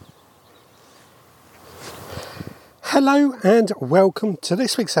Hello and welcome to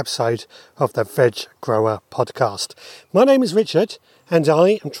this week's episode of the Veg Grower Podcast. My name is Richard and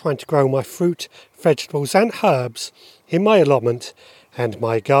I am trying to grow my fruit, vegetables and herbs in my allotment and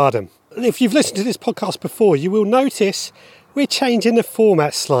my garden. If you've listened to this podcast before, you will notice we're changing the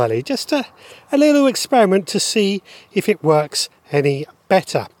format slightly, just a little experiment to see if it works any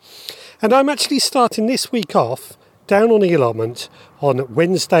better. And I'm actually starting this week off down on the allotment on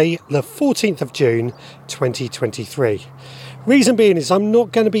Wednesday the 14th of June 2023. Reason being is I'm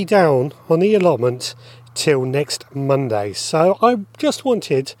not going to be down on the allotment till next Monday, so I just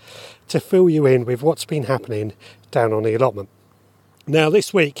wanted to fill you in with what's been happening down on the allotment. Now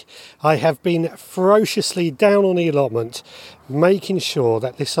this week I have been ferociously down on the allotment, making sure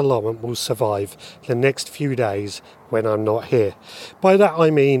that this allotment will survive the next few days when I'm not here. By that I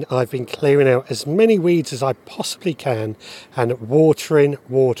mean I've been clearing out as many weeds as I possibly can and watering,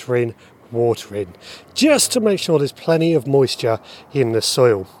 just to make sure there's plenty of moisture in the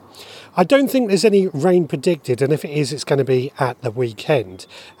soil. I don't think there's any rain predicted, and if it is, it's going to be at the weekend,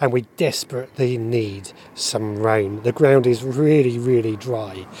 and we desperately need some rain. The ground is really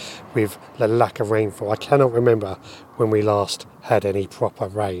dry with the lack of rainfall. I cannot remember when we last had any proper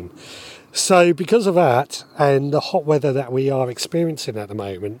rain. So because of that and the hot weather that we are experiencing at the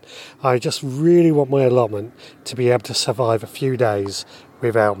moment, I just really want my allotment to be able to survive a few days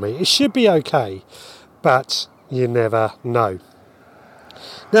without me. It should be okay, but you never know.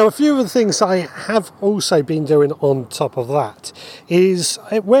 Now, a few of the things I have also been doing on top of that is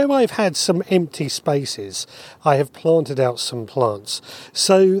where I've had some empty spaces, I have planted out some plants.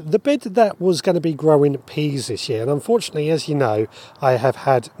 So the bed that was going to be growing peas this year, and unfortunately, as you know, I have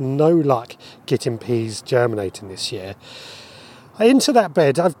had no luck getting peas germinating this year. Into that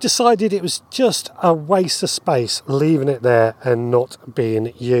bed, I've decided it was just a waste of space leaving it there and not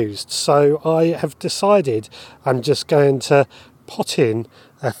being used. So I have decided I'm just going to pot in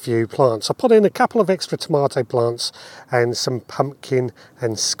a few plants. I put in a couple of extra tomato plants and some pumpkin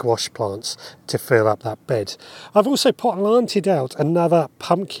and squash plants to fill up that bed. I've also planted out another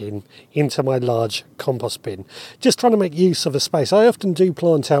pumpkin into my large compost bin, just trying to make use of the space. I often do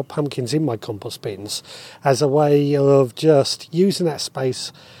plant out pumpkins in my compost bins as a way of just using that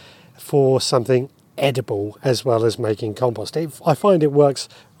space for something edible as well as making compost. I find it works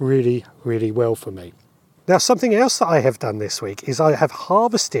really well for me. Now, something else that I have done this week is I have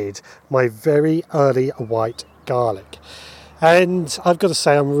harvested my very early white garlic. And I've got to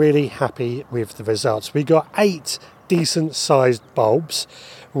say I'm really happy with the results. We got 8 decent sized bulbs,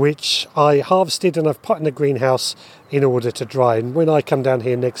 which I harvested and I've put in the greenhouse in order to dry. And when I come down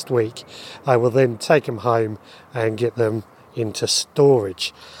here next week, I will then take them home and get them into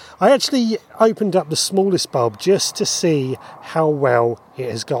storage. I actually opened up the smallest bulb just to see how well it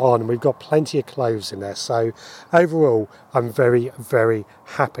has got on, and we've got plenty of cloves in there, so overall I'm very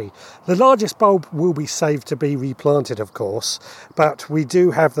happy. The largest bulb will be saved to be replanted, of course, but we do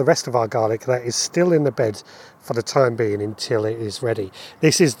have the rest of our garlic that is still in the bed for the time being until it is ready.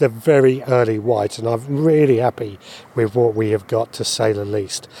 This is the very early white, and I'm really happy with what we have got, to say the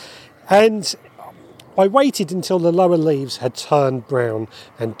least. And I waited until the lower leaves had turned brown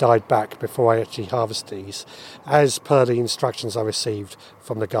and died back before I actually harvest these, as per the instructions I received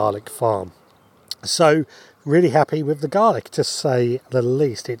from the garlic farm. So, really happy with the garlic, to say the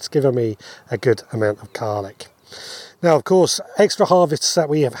least. It's given me a good amount of garlic. Now, of course, extra harvests that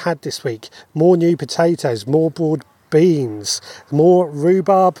we have had this week: more new potatoes, more broad beans, more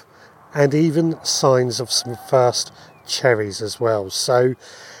rhubarb, and even signs of some first cherries as well. So,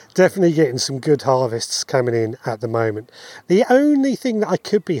 definitely getting some good harvests coming in at the moment. The only thing that I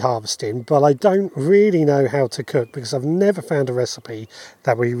could be harvesting, but I don't really know how to cook because I've never found a recipe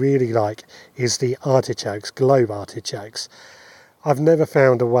that we really like, is the artichokes, globe artichokes. I've never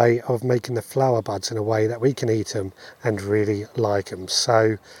found a way of making the flower buds in a way that we can eat them and really like them.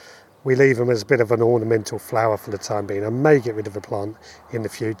 So we leave them as a bit of an ornamental flower for the time being. I may get rid of the plant in the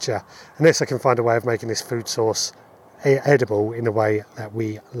future, unless I can find a way of making this food source edible in a way that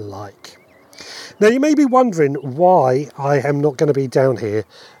we like. Now, you may be wondering why I am not going to be down here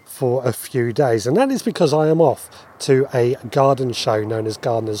for a few days, and that is because I am off to a garden show known as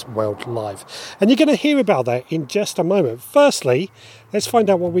Gardeners World Live, and you're going to hear about that in just a moment. Firstly, let's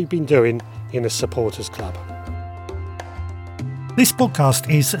find out what we've been doing in the Supporters Club. This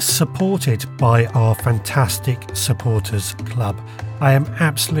podcast is supported by our fantastic Supporters Club. I am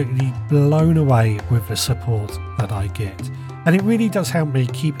absolutely blown away with the support that I get, and it really does help me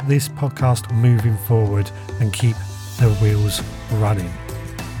keep this podcast moving forward and keep the wheels running.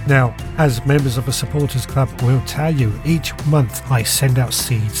 Now, as members of the Supporters Club will tell you, each month I send out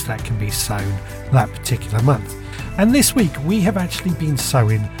seeds that can be sown that particular month. And this week we have actually been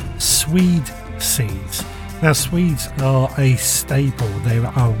sowing swede seeds. Now swedes are a staple, they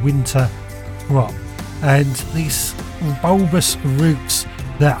are a winter crop, and these bulbous roots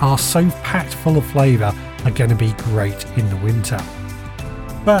that are so packed full of flavour are going to be great in the winter.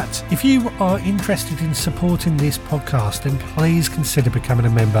 But if you are interested in supporting this podcast, then please consider becoming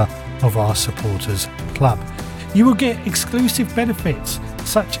a member of our supporters club. You will get exclusive benefits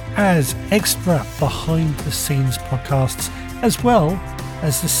such as extra behind the scenes podcasts, as well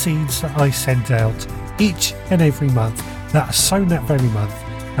as the seeds that I send out each and every month that are sown that very month,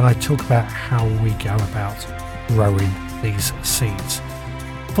 and I talk about how we go about growing these seeds.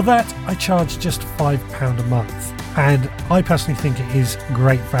 For that I charge just £5 a month, and I personally think it is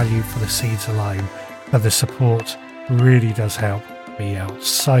great value for the seeds alone, but the support really does help me out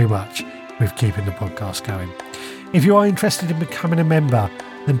so much with keeping the podcast going. If you are interested in becoming a member,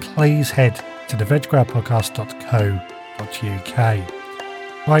 then please head to the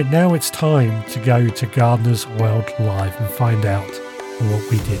veggrowerpodcast.co.uk. Right now it's time to go to Gardener's World Live and find out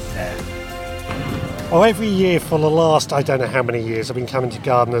what we did there. Oh, every year for the last, I don't know how many years, I've been coming to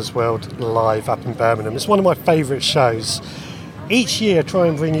Gardener's World Live up in Birmingham. It's one of my favourite shows. Each year I try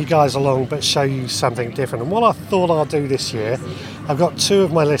and bring you guys along but show you something different. And what I thought I'll do this year, I've got two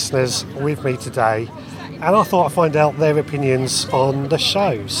of my listeners with me today, and I thought I'd find out their opinions on the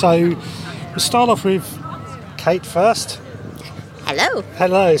show. So we'll start off with Kate first. Hello.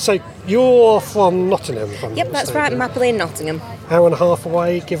 Hello. So you're from Nottingham? Yep, that's right. I'm happily in Nottingham. Hour and a half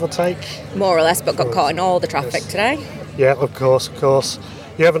away, give or take? More or less, but got caught in all the traffic today. Yeah, of course.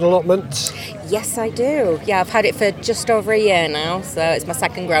 You have an allotment? Yes, I do. Yeah, I've had it for just over a year now, so it's my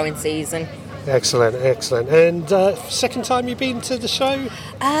second growing season. Excellent. And second time you've been to the show?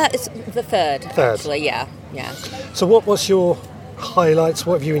 It's the third, actually, yeah. So what's your highlights?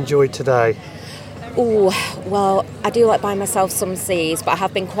 What have you enjoyed today? Oh, well, I do like buying myself some seeds, but I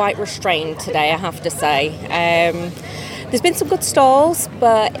have been quite restrained today, I have to say. There's been some good stalls,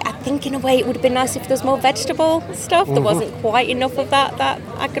 but I think in a way it would have been nice if there was more vegetable stuff. There wasn't quite enough of that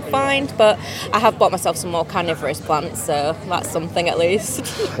I could find, but I have bought myself some more carnivorous plants, so that's something at least.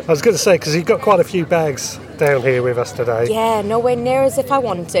 I was going to say, because you've got quite a few bags down here with us today. Yeah, nowhere near as if I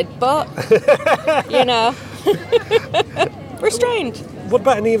wanted, but, restrained. What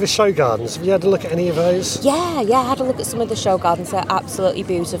about any of the show gardens? Have you had a look at any of those? Yeah, I had a look at some of the show gardens. They're absolutely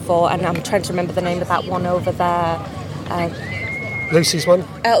beautiful, and I'm trying to remember the name of that one over there. Lucy's one?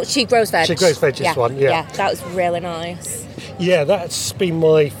 Oh, She Grows Veg. She Grows Veg is one, yeah. Yeah, that was really nice. Yeah, that's been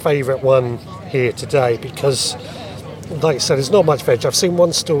my favourite one here today because, like I said, there's not much veg. I've seen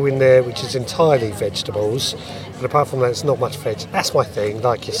one stall in there which is entirely vegetables, but apart from that, it's not much veg. That's my thing,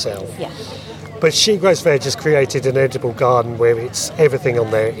 like yourself. Yeah. But She Grows Veg has created an edible garden where it's everything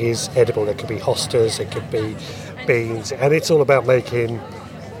on there is edible. It could be hostas, it could be beans, and it's all about making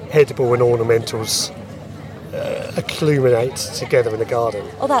edible and ornamentals accumulate together in the garden.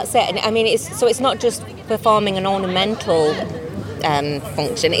 Oh, that's it. And I mean, it's not just performing an ornamental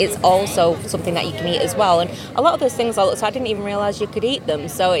function, it's also something that you can eat as well. And a lot of those things, I didn't even realise you could eat them,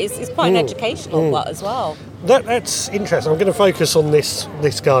 so it's quite an educational lot as well. That's interesting. I'm going to focus on this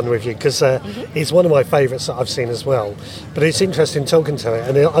garden with you because it's one of my favourites that I've seen as well. But it's interesting talking to it,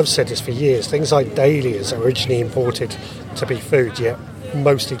 and I've said this for years, things like dahlias are originally imported to be food, yet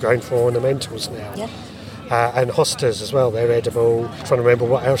mostly grown for ornamentals now. Yeah. And hostas as well, they're edible. I'm trying to remember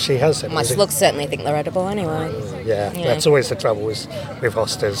what else she has. My slugs certainly think they're edible anyway. Yeah, that's always the trouble with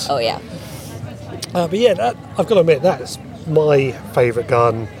hostas. Oh, yeah. But yeah, I've got to admit, that's my favourite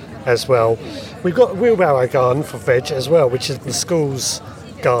garden as well. We've got a wheelbarrow garden for veg as well, which is the school's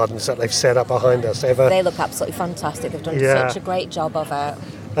gardens that they've set up behind us. They look absolutely fantastic. They've done such a great job of it.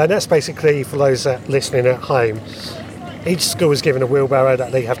 And that's basically, for those that are listening at home, each school is given a wheelbarrow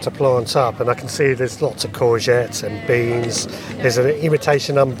that they have to plant up, and I can see there's lots of courgettes and beans. There's an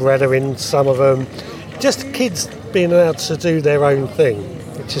imitation umbrella in some of them. Just kids being allowed to do their own thing,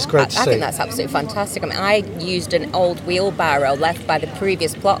 which is great to see. I think that's absolutely fantastic. I mean, I used an old wheelbarrow left by the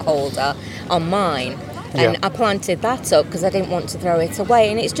previous plot holder on mine, and I planted that up because I didn't want to throw it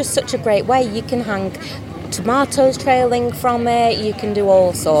away, and it's just such a great way. You can hang tomatoes trailing from it, you can do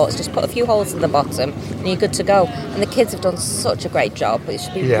all sorts. Just put a few holes in the bottom and you're good to go. And the kids have done such a great job. You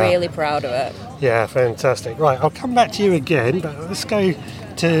should be really proud of it. Yeah, fantastic. Right, I'll come back to you again, but let's go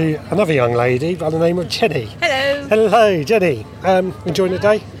to another young lady by the name of Jenny. Hello, Jenny. Enjoying the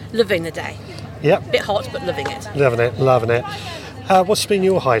day? Loving the day. Yep. Bit hot, but loving it. Loving it. What's been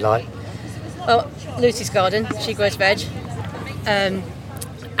your highlight? Well, Lucy's garden, She Grows Veg.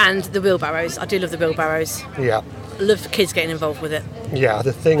 And the wheelbarrows. I do love the wheelbarrows. Yeah. I love kids getting involved with it. Yeah,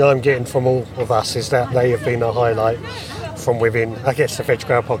 the thing I'm getting from all of us is that they have been a highlight from within, I guess, the Veg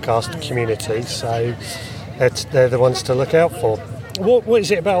Grower Podcast community. So they're the ones to look out for. What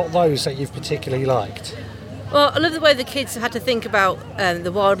is it about those that you've particularly liked? Well, I love the way the kids have had to think about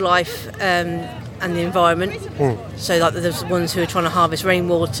the wildlife and the environment. So like there's ones who are trying to harvest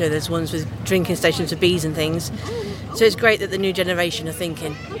rainwater, there's ones with drinking stations for bees and things. So it's great that the new generation are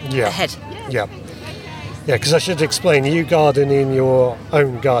thinking ahead. Yeah. Yeah, because I should explain, you garden in your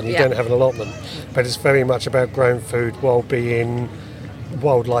own garden, you don't have an allotment, but it's very much about growing food while being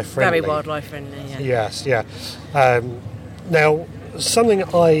wildlife friendly. Very wildlife friendly, yeah. Yes, yeah. Now, something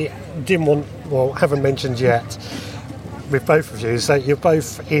I didn't want, haven't mentioned yet with both of you is that you're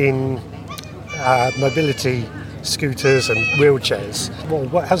both in mobility scooters and wheelchairs.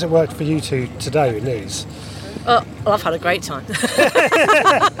 Well, how's it worked for you two today in these? Well, I've had a great time.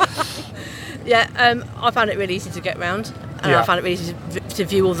 I found it really easy to get round, and I found it really easy to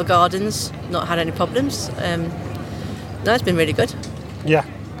view all the gardens, not had any problems. No, it's been really good. Yeah,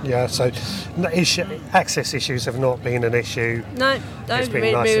 so access issues have not been an issue. No, it's been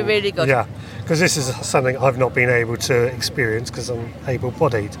really good. Yeah, because this is something I've not been able to experience because I'm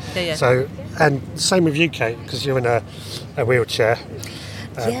able-bodied. Yeah. So, and same with you, Kate, because you're in a wheelchair.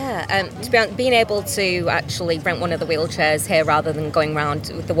 To be honest, being able to actually rent one of the wheelchairs here rather than going round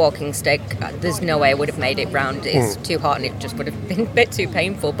with the walking stick, there's no way I would have made it round. It's too hot and it just would have been a bit too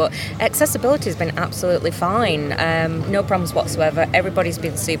painful. But accessibility has been absolutely fine. No problems whatsoever. Everybody's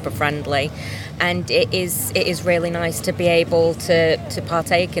been super friendly, and it is really nice to be able to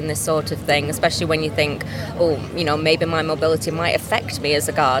partake in this sort of thing, especially when you think, maybe my mobility might affect me as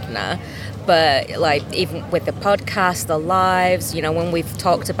a gardener. But like even with the podcast, the lives, when we've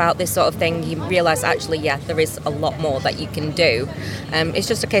talked about this sort of thing, you realise actually, there is a lot more that you can do. It's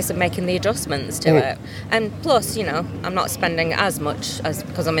just a case of making the adjustments to it. And plus, I'm not spending as much as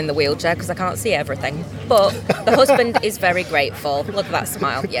because I'm in the wheelchair because I can't see everything. But the husband is very grateful. Look at that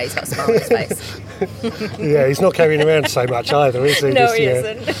smile. Yeah, he's got a smile on his face. Yeah, he's not carrying around so much either, is he? No, he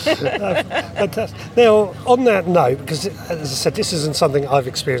isn't. Now, on that note, because as I said, this isn't something I've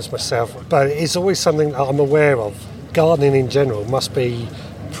experienced myself, but it's always something that I'm aware of. Gardening in general must be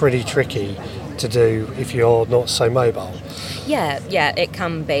pretty tricky to do if you're not so mobile. Yeah, it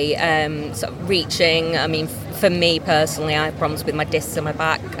can be. Sort of reaching, for me personally, I have problems with my discs on my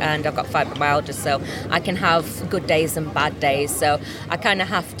back and I've got fibromyalgia, so I can have good days and bad days. So I kind of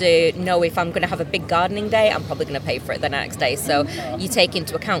have to know if I'm going to have a big gardening day, I'm probably going to pay for it the next day. So you take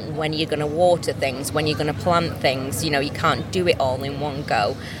into account when you're going to water things, when you're going to plant things. You can't do it all in one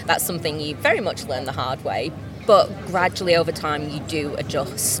go. That's something you very much learn the hard way, but gradually over time you do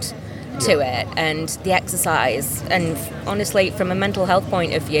adjust to it, and the exercise, and honestly from a mental health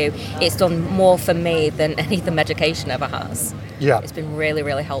point of view, it's done more for me than any of the medication ever has. It's been really,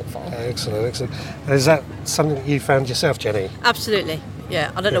 really helpful. Excellent. And is that something that you found yourself, Jenny? Absolutely.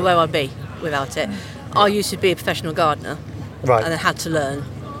 I don't know where I'd be without it. I used to be a professional gardener, right, and I had to learn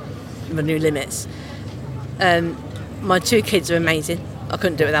the new limits. My two kids are amazing. I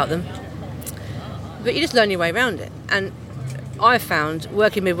couldn't do it without them, but you just learn your way around it. And I found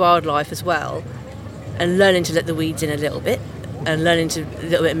working with wildlife as well, and learning to let the weeds in a little bit, and learning to a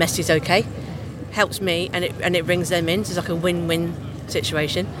little bit messy is okay, helps me, and it brings them in. So it's like a win-win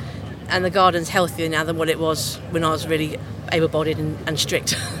situation, and the garden's healthier now than what it was when I was really able-bodied and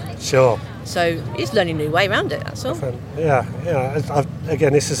strict. Sure. So it's learning a new way around it. That's all. Yeah.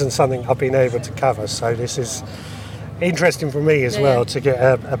 Again, this isn't something I've been able to cover, so this is interesting for me as well to get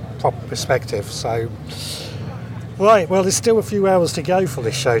a proper perspective. So. Right, well, there's still a few hours to go for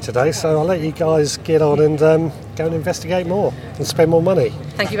this show today, so I'll let you guys get on and go and investigate more and spend more money.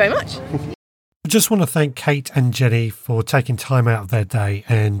 Thank you very much. I just want to thank Kate and Jenny for taking time out of their day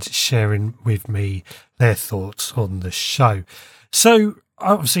and sharing with me their thoughts on the show. So,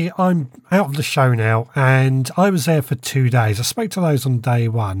 obviously, I'm out of the show now, and I was there for 2 days. I spoke to those on day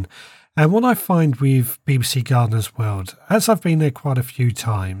one, and what I find with BBC Gardener's World, as I've been there quite a few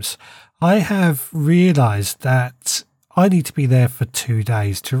times, I have realised that I need to be there for 2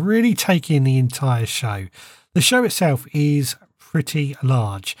 days to really take in the entire show. The show itself is pretty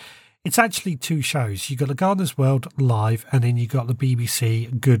large. It's actually 2 shows. You've got the Gardener's World live, and then you've got the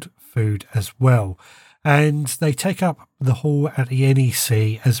BBC Good Food as well. And they take up the hall at the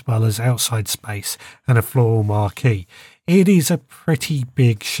NEC as well as outside space and a floral marquee. It is a pretty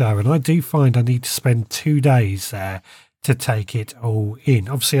big show, and I do find I need to spend 2 days there to take it all in.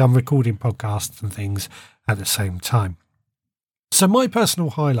 Obviously, I'm recording podcasts and things at the same time. So my personal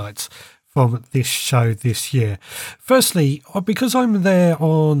highlights from this show this year. Firstly, because I'm there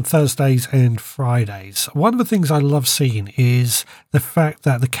on Thursdays and Fridays, one of the things I love seeing is the fact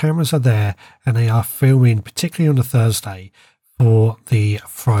that the cameras are there and they are filming, particularly on a Thursday, for the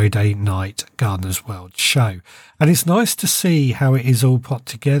Friday night Gardener's World show. And it's nice to see how it is all put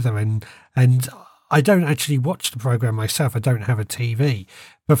together. And I don't actually watch the programme myself. I don't have a TV.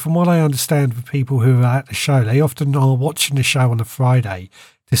 But from what I understand for people who are at the show, they often are watching the show on a Friday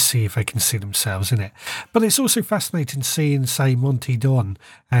to see if they can see themselves in it. But it's also fascinating seeing, say, Monty Don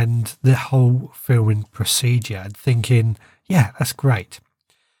and the whole filming procedure and thinking, yeah, that's great.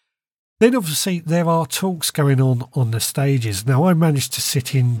 Then obviously there are talks going on the stages. Now I managed to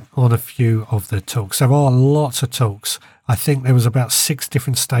sit in on a few of the talks. There are lots of talks. I think there was about 6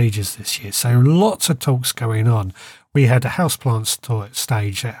 different stages this year. So lots of talks going on. We had a houseplants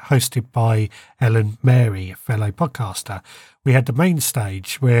stage hosted by Ellen Mary, a fellow podcaster. We had the main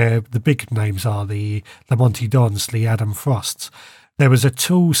stage where the big names are the Monty Dons, the Adam Frosts. There was a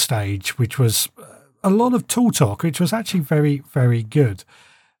tool stage, which was a lot of tool talk, which was actually very, very good.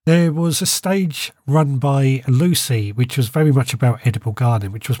 There was a stage run by Lucy, which was very much about edible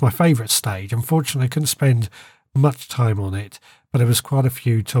gardening, which was my favourite stage. Unfortunately, I couldn't spend much time on it, but there was quite a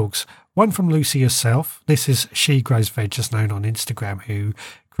few talks. One from Lucy herself. This is She Grows Veg, as known on Instagram, who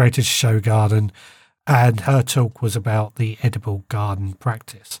created a show garden, and her talk was about the edible garden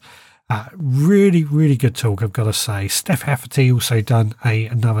practice. Really, really good talk, I've got to say. Steph Hafferty also done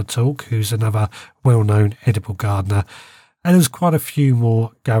another talk, who's another well-known edible gardener. And there's quite a few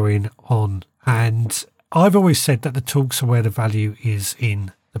more going on. And I've always said that the talks are where the value is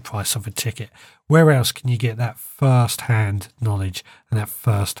in the price of a ticket. Where else can you get that first-hand knowledge and that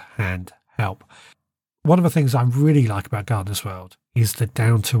first-hand help? One of the things I really like about Gardener's World is the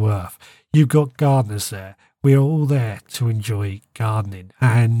down-to-earth. You've got gardeners there. We're all there to enjoy gardening,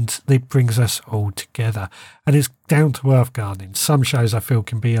 and it brings us all together. And it's down-to-earth gardening. Some shows I feel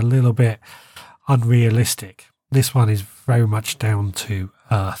can be a little bit unrealistic. This one is very much down to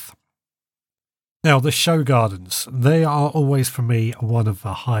earth. Now, the show gardens, they are always, for me, one of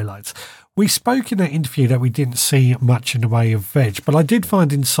the highlights. We spoke in that interview that we didn't see much in the way of veg, but I did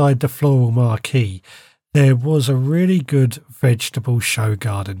find inside the floral marquee there was a really good vegetable show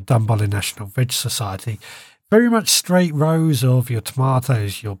garden done by the National Veg Society. Very much straight rows of your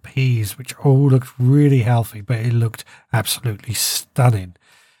tomatoes, your peas, which all looked really healthy, but it looked absolutely stunning.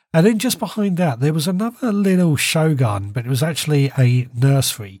 And then just behind that, there was another little show garden, but it was actually a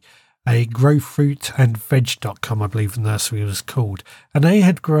nursery, a growfruitandveg.com, I believe the nursery was called. And they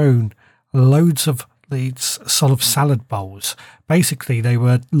had grown loads of these sort of salad bowls. Basically, they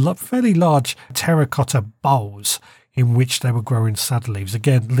were fairly large terracotta bowls in which they were growing salad leaves.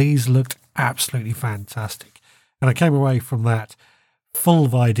 Again, these looked absolutely fantastic. And I came away from that full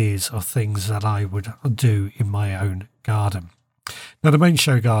of ideas of things that I would do in my own garden. Now, the main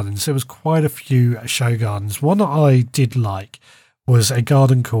show gardens, there was quite a few show gardens. One that I did like was a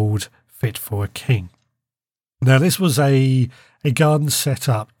garden called Fit for a King. Now, this was a garden set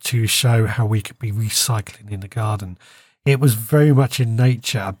up to show how we could be recycling in the garden. It was very much in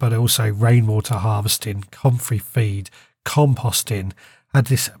nature, but also rainwater harvesting, comfrey feed, composting, had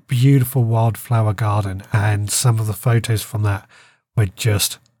this beautiful wildflower garden, and some of the photos from that were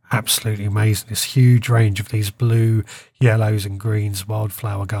just absolutely amazing. This huge range of these blue, yellows and greens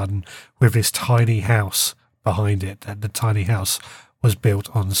wildflower garden with this tiny house behind it, and the tiny house was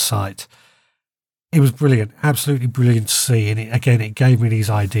built on site. It was brilliant, absolutely brilliant to see, and it gave me these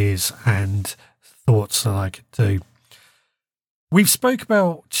ideas and thoughts that I could do. We've spoke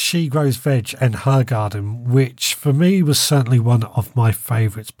about She Grows Veg and her garden, which for me was certainly one of my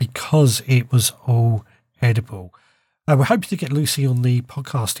favourites because it was all edible. We're hoping to get Lucy on the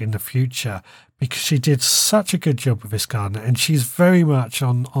podcast in the future because she did such a good job with this garden, and she's very much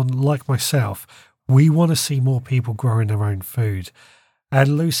on like myself. We want to see more people growing their own food.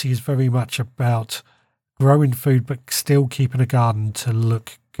 And Lucy is very much about growing food but still keeping a garden to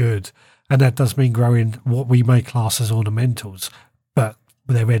look good. And that does mean growing what we may class as ornamentals, but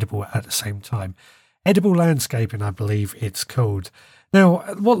they're edible at the same time. Edible landscaping, I believe it's called. Now,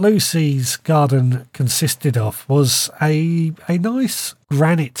 what Lucy's garden consisted of was a nice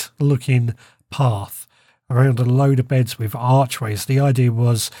granite-looking path around a load of beds with archways. The idea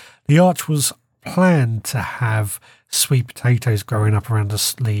was the arch was planned to have sweet potatoes growing up around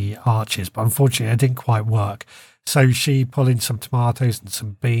the arches, but unfortunately it didn't quite work. So she pulled in some tomatoes and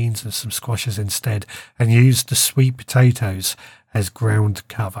some beans and some squashes instead and used the sweet potatoes as ground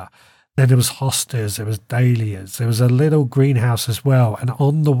cover. Then there was hostas, there was dahlias, there was a little greenhouse as well. And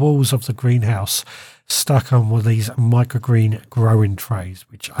on the walls of the greenhouse, stuck on were these microgreen growing trays,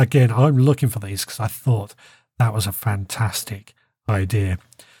 which again, I'm looking for these because I thought that was a fantastic idea.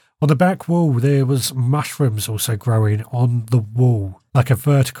 On the back wall, there was mushrooms also growing on the wall, like a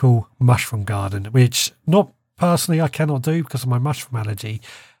vertical mushroom garden, which not personally I cannot do because of my mushroom allergy,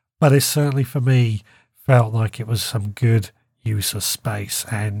 but it certainly for me felt like it was some good use of space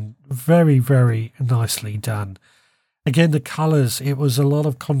and very, very nicely done. Again, the colours, it was a lot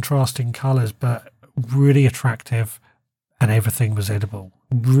of contrasting colours, but really attractive, and everything was edible.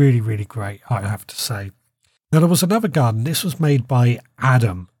 Really, really great, I have to say. Now, there was another garden. This was made by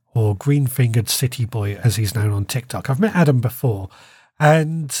Adam, or Green-Fingered City Boy, as he's known on TikTok. I've met Adam before,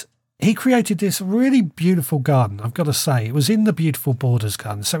 and he created this really beautiful garden, I've got to say. It was in the Beautiful Borders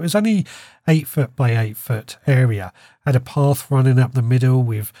garden, so it was only 8 foot by 8 foot area. Had a path running up the middle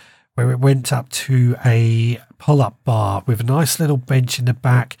with where it went up to a pull-up bar with a nice little bench in the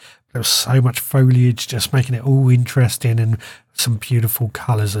back. There was so much foliage, just making it all interesting, and some beautiful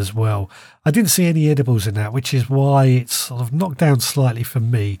colours as well. I didn't see any edibles in that, which is why it's sort of knocked down slightly for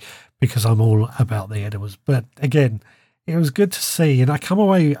me, because I'm all about the edibles. But again, it was good to see, and I come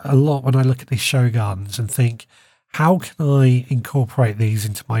away a lot when I look at these show gardens and think, how can I incorporate these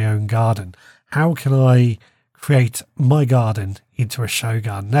into my own garden? How can I create my garden into a show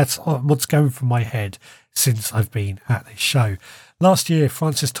garden? That's what's going through my head since I've been at this show. Last year,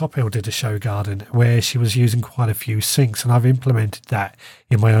 Frances Tophill did a show garden where she was using quite a few sinks, and I've implemented that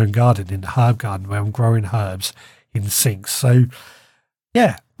in my own garden, in the herb garden, where I'm growing herbs in sinks. So,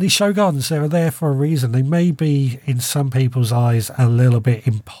 yeah, these show gardens, they're there for a reason. They may be, in some people's eyes, a little bit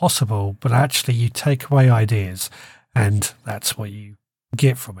impossible, but actually you take away ideas, and that's what you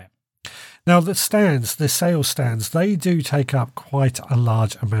get from it. Now, the stands, the sales stands, they do take up quite a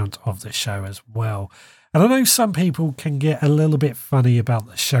large amount of the show as well. And I know some people can get a little bit funny about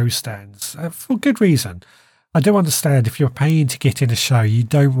the show stands for good reason. I do understand if you're paying to get in a show, you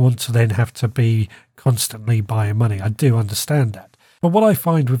don't want to then have to be constantly buying money. I do understand that. But what I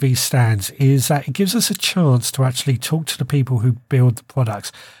find with these stands is that it gives us a chance to actually talk to the people who build the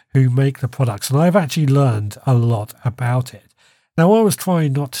products, who make the products. And I've actually learned a lot about it. Now, I was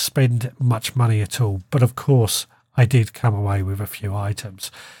trying not to spend much money at all, but of course I did come away with a few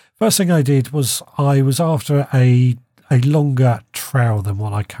items. First thing I did was I was after a longer trowel than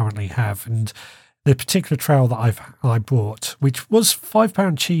what I currently have, and the particular trowel that I bought, which was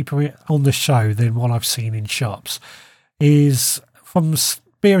 £5 cheaper on the show than what I've seen in shops, is from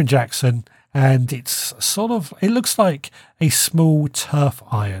Spear & Jackson, and it's it looks like a small turf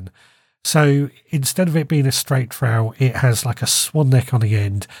iron. So instead of it being a straight trowel, it has like a swan neck on the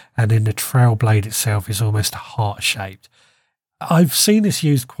end, and then the trowel blade itself is almost heart-shaped. I've seen this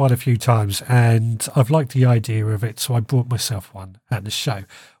used quite a few times, and I've liked the idea of it, so I brought myself one at the show.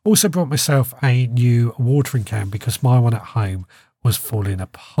 Also brought myself a new watering can because my one at home was falling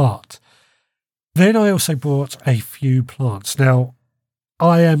apart. Then I also bought a few plants. Now,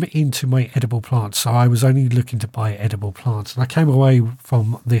 I am into my edible plants, so I was only looking to buy edible plants, and I came away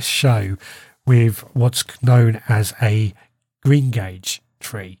from this show with what's known as a greengage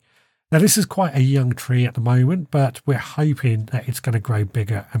tree. Now, this is quite a young tree at the moment, but we're hoping that it's going to grow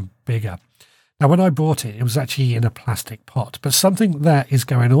bigger and bigger. Now, when I bought it, it was actually in a plastic pot, but something that is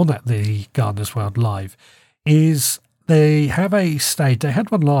going on at the Gardeners World Live is they have a stage. They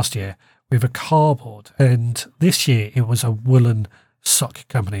had one last year with a cardboard, and this year it was a woolen sock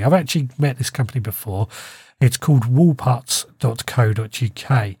company. I've actually met this company before. It's called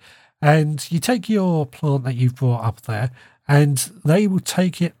woolpots.co.uk, and you take your plant that you've brought up there, and they will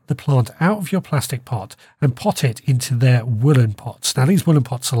take the plant out of your plastic pot and pot it into their woolen pots. Now, these woolen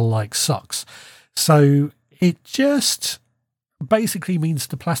pots are like socks. So it just basically means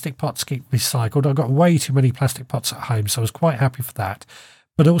the plastic pots get recycled. I've got way too many plastic pots at home, so I was quite happy for that.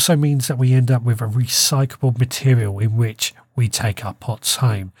 But it also means that we end up with a recyclable material in which we take our pots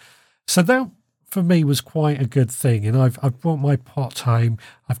home. So that, for me, was quite a good thing. And I've brought my pot home.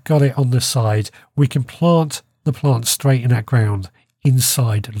 I've got it on the side. We can plant the plant straight in that ground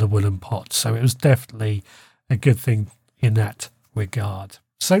inside the woolen pot. So it was definitely a good thing in that regard.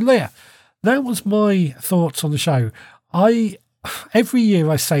 So Leah, that was my thoughts on the show. Every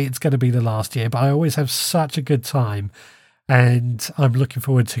year I say it's going to be the last year, but I always have such a good time, and I'm looking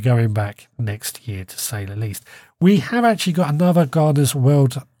forward to going back next year, to say the least. We have actually got another Gardeners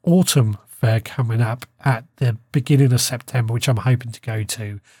World Autumn Fair coming up at the beginning of September, which I'm hoping to go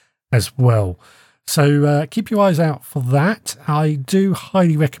to as well. So keep your eyes out for that. I do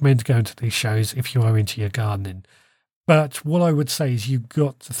highly recommend going to these shows if you are into your gardening. But what I would say is you've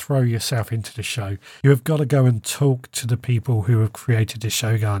got to throw yourself into the show. You have got to go and talk to the people who have created the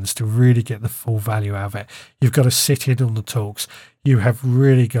show gardens to really get the full value out of it. You've got to sit in on the talks. You have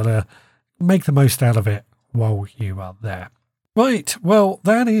really got to make the most out of it while you are there. Right, well,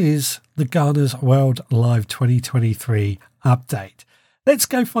 that is the Gardener's World Live 2023 update. Let's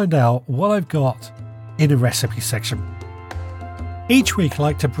go find out what I've got in the recipe section. Each week I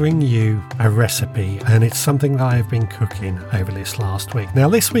like to bring you a recipe, and it's something that I've been cooking over this last week. Now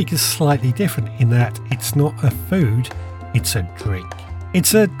this week is slightly different in that it's not a food, it's a drink.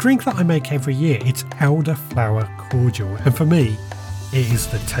 It's a drink that I make every year. It's Elderflower Cordial, and for me it is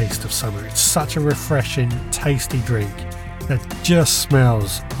the taste of summer. It's such a refreshing, tasty drink that just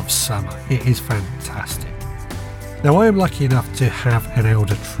smells of summer. It is fantastic. Now I am lucky enough to have an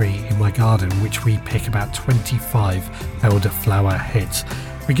elder tree in my garden, which we pick about 25 elderflower heads.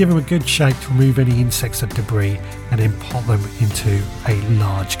 We give them a good shake to remove any insects or debris and then pot them into a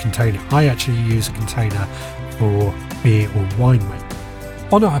large container. I actually use a container for beer or wine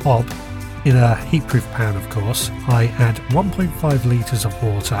with. On a hob, in a heatproof pan of course, I add 1.5 litres of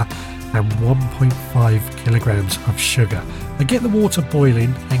water and 1.5 kilograms of sugar. I get the water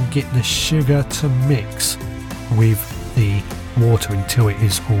boiling and get the sugar to mix with the water until it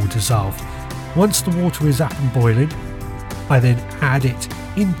is all dissolved. Once the water is up and boiling, I then add it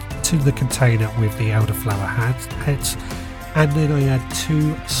into the container with the elderflower heads, and then I add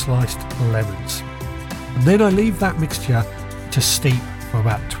 2 sliced lemons. And then I leave that mixture to steep for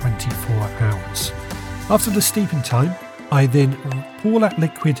about 24 hours. After the steeping time, I then pour that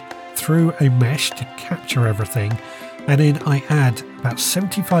liquid through a mesh to capture everything, and then I add about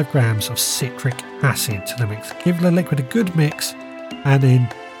 75 grams of citric acid to the mix. Give the liquid a good mix, and then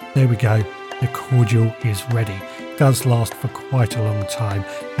there we go, the cordial is ready. It does last for quite a long time,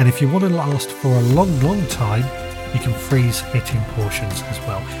 and if you want to last for a long time, you can freeze it in portions as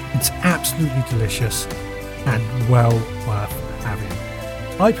well. It's absolutely delicious and well worth having.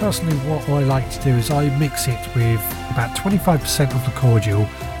 I personally, what I like to do is I mix it with about 25% of the cordial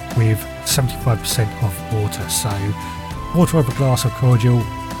with 75% of water. So quarter of a glass of cordial,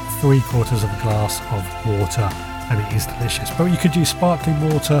 3/4 of a glass of water, and it is delicious. But you could use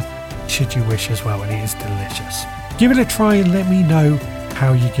sparkling water should you wish as well, and it is delicious. Give it a try and let me know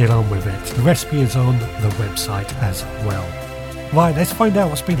how you get on with it. The recipe is on the website as well. Right, let's find out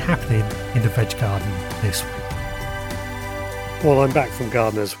what's been happening in the veg garden this week. Well, I'm back from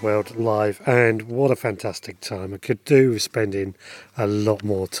Gardener's World Live, and what a fantastic time. I could do with spending a lot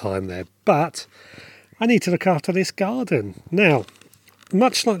more time there, but I need to look after this garden. Now,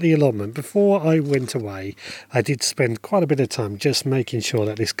 much like the allotment, before I went away, I did spend quite a bit of time just making sure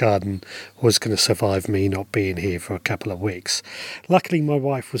that this garden was going to survive me not being here for a couple of weeks. Luckily, my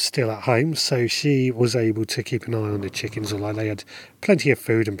wife was still at home, so she was able to keep an eye on the chickens, although they had plenty of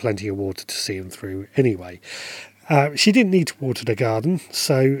food and plenty of water to see them through anyway. She didn't need to water the garden,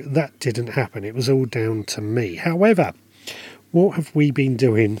 so that didn't happen. It was all down to me. However, what have we been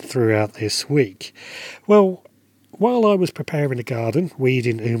doing throughout this week? Well, while I was preparing the garden,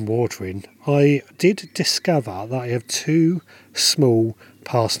 weeding and watering, I did discover that I have 2 small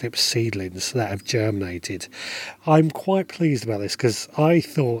parsnip seedlings that have germinated. I'm quite pleased about this because I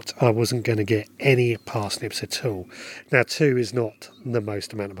thought I wasn't going to get any parsnips at all. Now, 2 is not the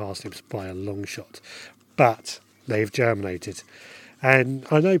most amount of parsnips by a long shot, but they've germinated. And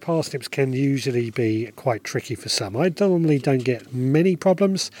I know parsnips can usually be quite tricky for some. I normally don't get many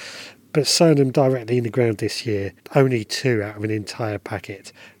problems, but sowing them directly in the ground this year, only 2 out of an entire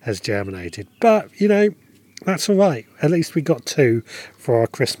packet has germinated. But, you know, that's all right. At least we got 2 for our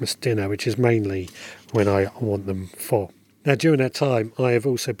Christmas dinner, which is mainly when I want them for. Now, during that time, I have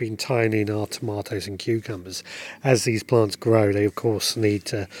also been tying in our tomatoes and cucumbers. As these plants grow, they, of course, need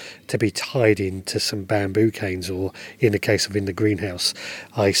to be tied into some bamboo canes, or in the case of in the greenhouse,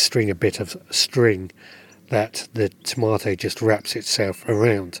 I string a bit of string that the tomato just wraps itself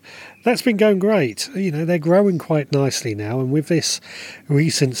around. That's been going great. You know, they're growing quite nicely now, and with this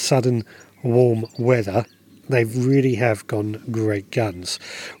recent sudden warm weather, they really have gone great guns.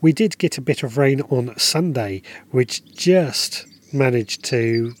 We did get a bit of rain on Sunday, which just managed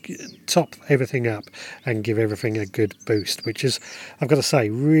to top everything up and give everything a good boost, which is, I've got to say,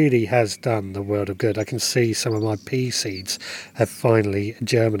 really has done the world of good. I can see some of my pea seeds have finally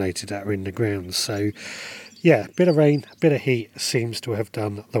germinated that are in the ground. So yeah, bit of rain, bit of heat seems to have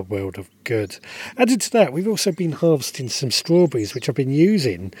done the world of good. Added to that, we've also been harvesting some strawberries, which I've been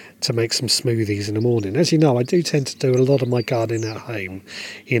using to make some smoothies in the morning. As you know, I do tend to do a lot of my gardening at home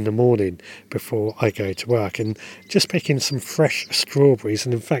in the morning before I go to work, and just picking some fresh strawberries,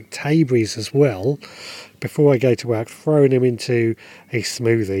 and in fact tayberries as well, before I go to work, throwing them into a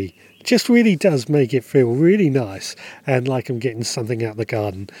smoothie just really does make it feel really nice and like I'm getting something out of the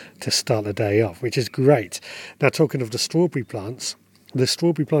garden to start the day off, which is great. Now, talking of the strawberry plants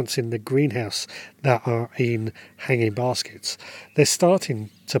in the greenhouse that are in hanging baskets, they're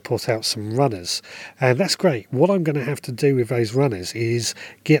starting to put out some runners, and that's great. What I'm going to have to do with those runners is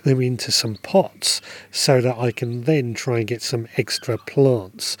get them into some pots so that I can then try and get some extra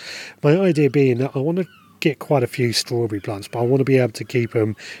plants. My idea being that I want to get quite a few strawberry plants, but I want to be able to keep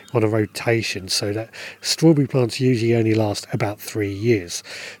them on a rotation so that strawberry plants usually only last about 3 years.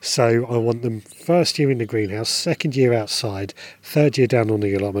 So I want them first year in the greenhouse, second year outside, third year down on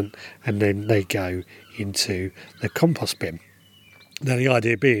the allotment, and then they go into the compost bin. Now, the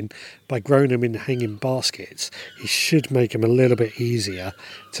idea being, by growing them in hanging baskets, it should make them a little bit easier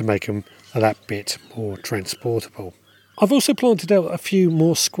to make them that bit more transportable. I've also planted out a few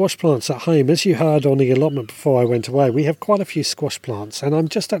more squash plants at home. As you heard on the allotment before I went away, we have quite a few squash plants, and I'm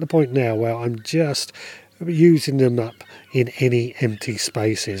just at the point now where I'm just using them up in any empty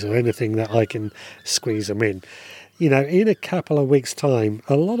spaces or anything that I can squeeze them in. You know, in a couple of weeks' time,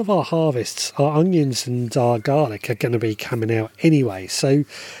 a lot of our harvests, our onions and our garlic are going to be coming out anyway. So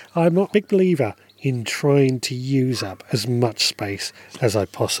I'm a big believer in trying to use up as much space as I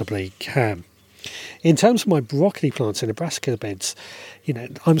possibly can. In terms of my broccoli plants in the brassica beds, you know,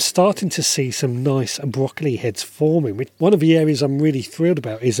 I'm starting to see some nice broccoli heads forming. One of the areas I'm really thrilled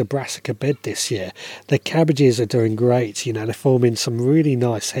about is a brassica bed this year. The cabbages are doing great, you know, they're forming some really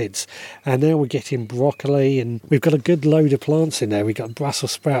nice heads. And now we're getting broccoli, and we've got a good load of plants in there. We've got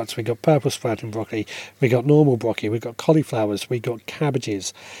Brussels sprouts, we've got purple sprouting broccoli, we've got normal broccoli, we've got cauliflowers, we've got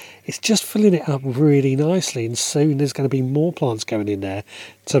cabbages. It's just filling it up really nicely, and soon there's going to be more plants going in there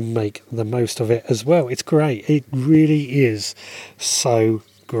to make the most of it as well. It's great. It really is so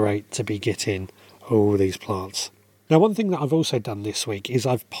great to be getting all these plants. Now, one thing that I've also done this week is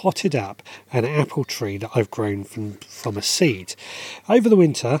I've potted up an apple tree that I've grown from a seed. Over the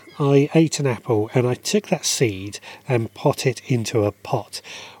winter, I ate an apple and I took that seed and potted it into a pot.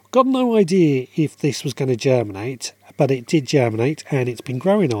 Got no idea if this was going to germinate, but it did germinate, and it's been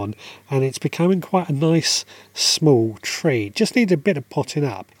growing on, and it's becoming quite a nice small tree. Just needed a bit of potting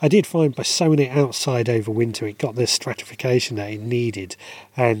up. I did find by sowing it outside over winter, it got the stratification that it needed,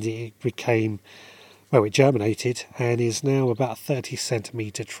 and it became, well, it germinated and is now about a 30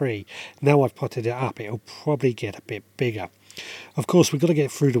 centimetre tree. Now I've potted it up, it'll probably get a bit bigger. Of course, we've got to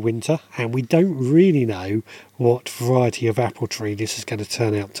get through the winter, and we don't really know what variety of apple tree this is going to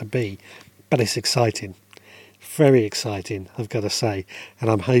turn out to be, but it's exciting. Very exciting, I've got to say, and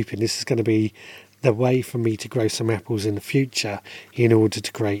I'm hoping this is going to be the way for me to grow some apples in the future in order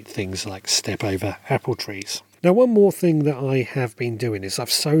to create things like step over apple trees. Now, one more thing that I have been doing is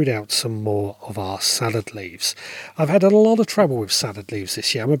I've sowed out some more of our salad leaves. I've had a lot of trouble with salad leaves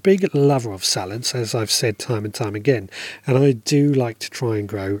this year. I'm a big lover of salads, as I've said time and time again, and I do like to try and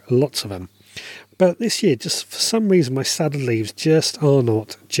grow lots of them. But this year, just for some reason, my salad leaves just are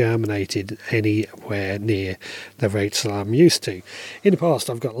not germinated anywhere near the rates that I'm used to. In the past,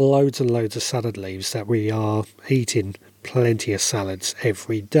 I've got loads and loads of salad leaves that we are eating plenty of salads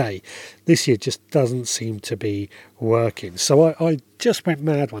every day. This year just doesn't seem to be working. So I just went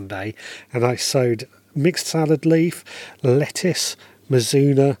mad one day and I sowed mixed salad leaf, lettuce,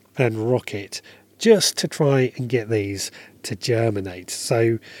 mizuna and rocket just to try and get these to germinate.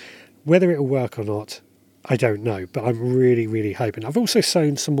 So whether it'll work or not, I don't know, but I'm really, really hoping. I've also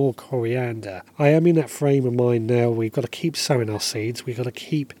sown some more coriander. I am in that frame of mind now. We've got to keep sowing our seeds. We've got to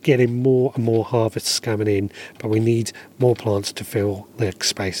keep getting more and more harvests coming in, but we need more plants to fill the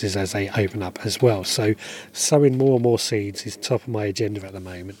spaces as they open up as well. So sowing more and more seeds is top of my agenda at the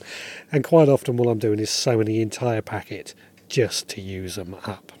moment. And quite often what I'm doing is sowing the entire packet just to use them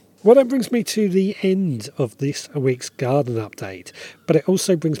up. Well, that brings me to the end of this week's garden update, but it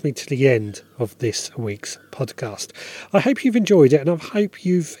also brings me to the end of this week's podcast. I hope you've enjoyed it, and I hope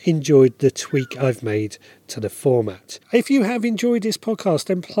you've enjoyed the tweak I've made to the format. If you have enjoyed this podcast,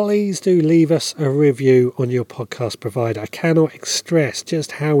 then please do leave us a review on your podcast provider. I cannot stress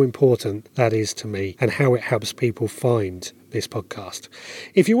just how important that is to me and how it helps people find this podcast.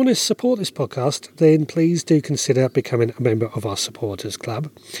 If you want to support this podcast, then please do consider becoming a member of our supporters club.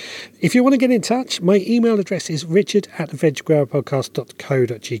 If you want to get in touch, my email address is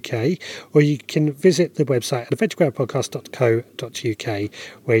richard@veggrowerpodcast.co.uk, or you can visit the website website at veggrowerpodcast.co.uk,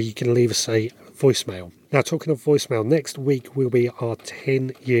 where you can leave us a voicemail. Now, talking of voicemail, next week will be our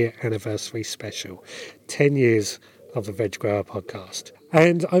 10-year anniversary special. 10 years of the Veg Grower Podcast.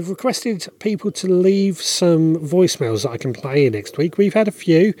 And I've requested people to leave some voicemails that I can play next week. We've had a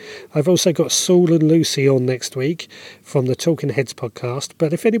few. I've also got Saul and Lucy on next week from the Talking Heads podcast.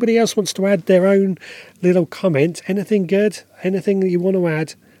 But if anybody else wants to add their own little comment, anything good, anything that you want to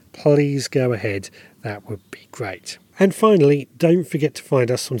add, please go ahead. That would be great. And finally, don't forget to find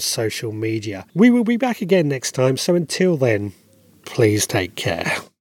us on social media. We will be back again next time. So until then, please take care.